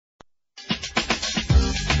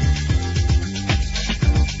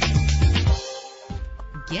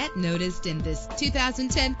Get noticed in this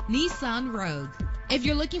 2010 Nissan Rogue. If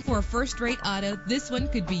you're looking for a first-rate auto, this one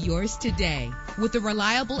could be yours today. With a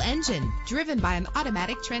reliable engine driven by an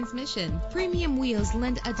automatic transmission, premium wheels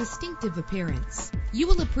lend a distinctive appearance. You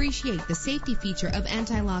will appreciate the safety feature of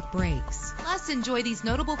anti-lock brakes. Plus, enjoy these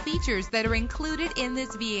notable features that are included in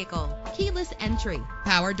this vehicle: keyless entry,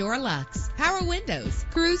 power door locks, power windows,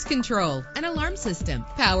 cruise control, an alarm system,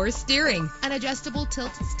 power steering, an adjustable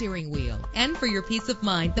tilt steering wheel. And for your peace of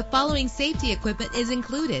mind, the following safety equipment is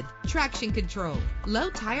included: traction control, low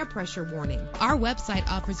tire pressure warning. Our website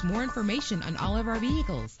offers more information on all of our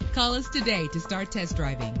vehicles. Call us today to start test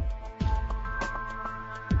driving.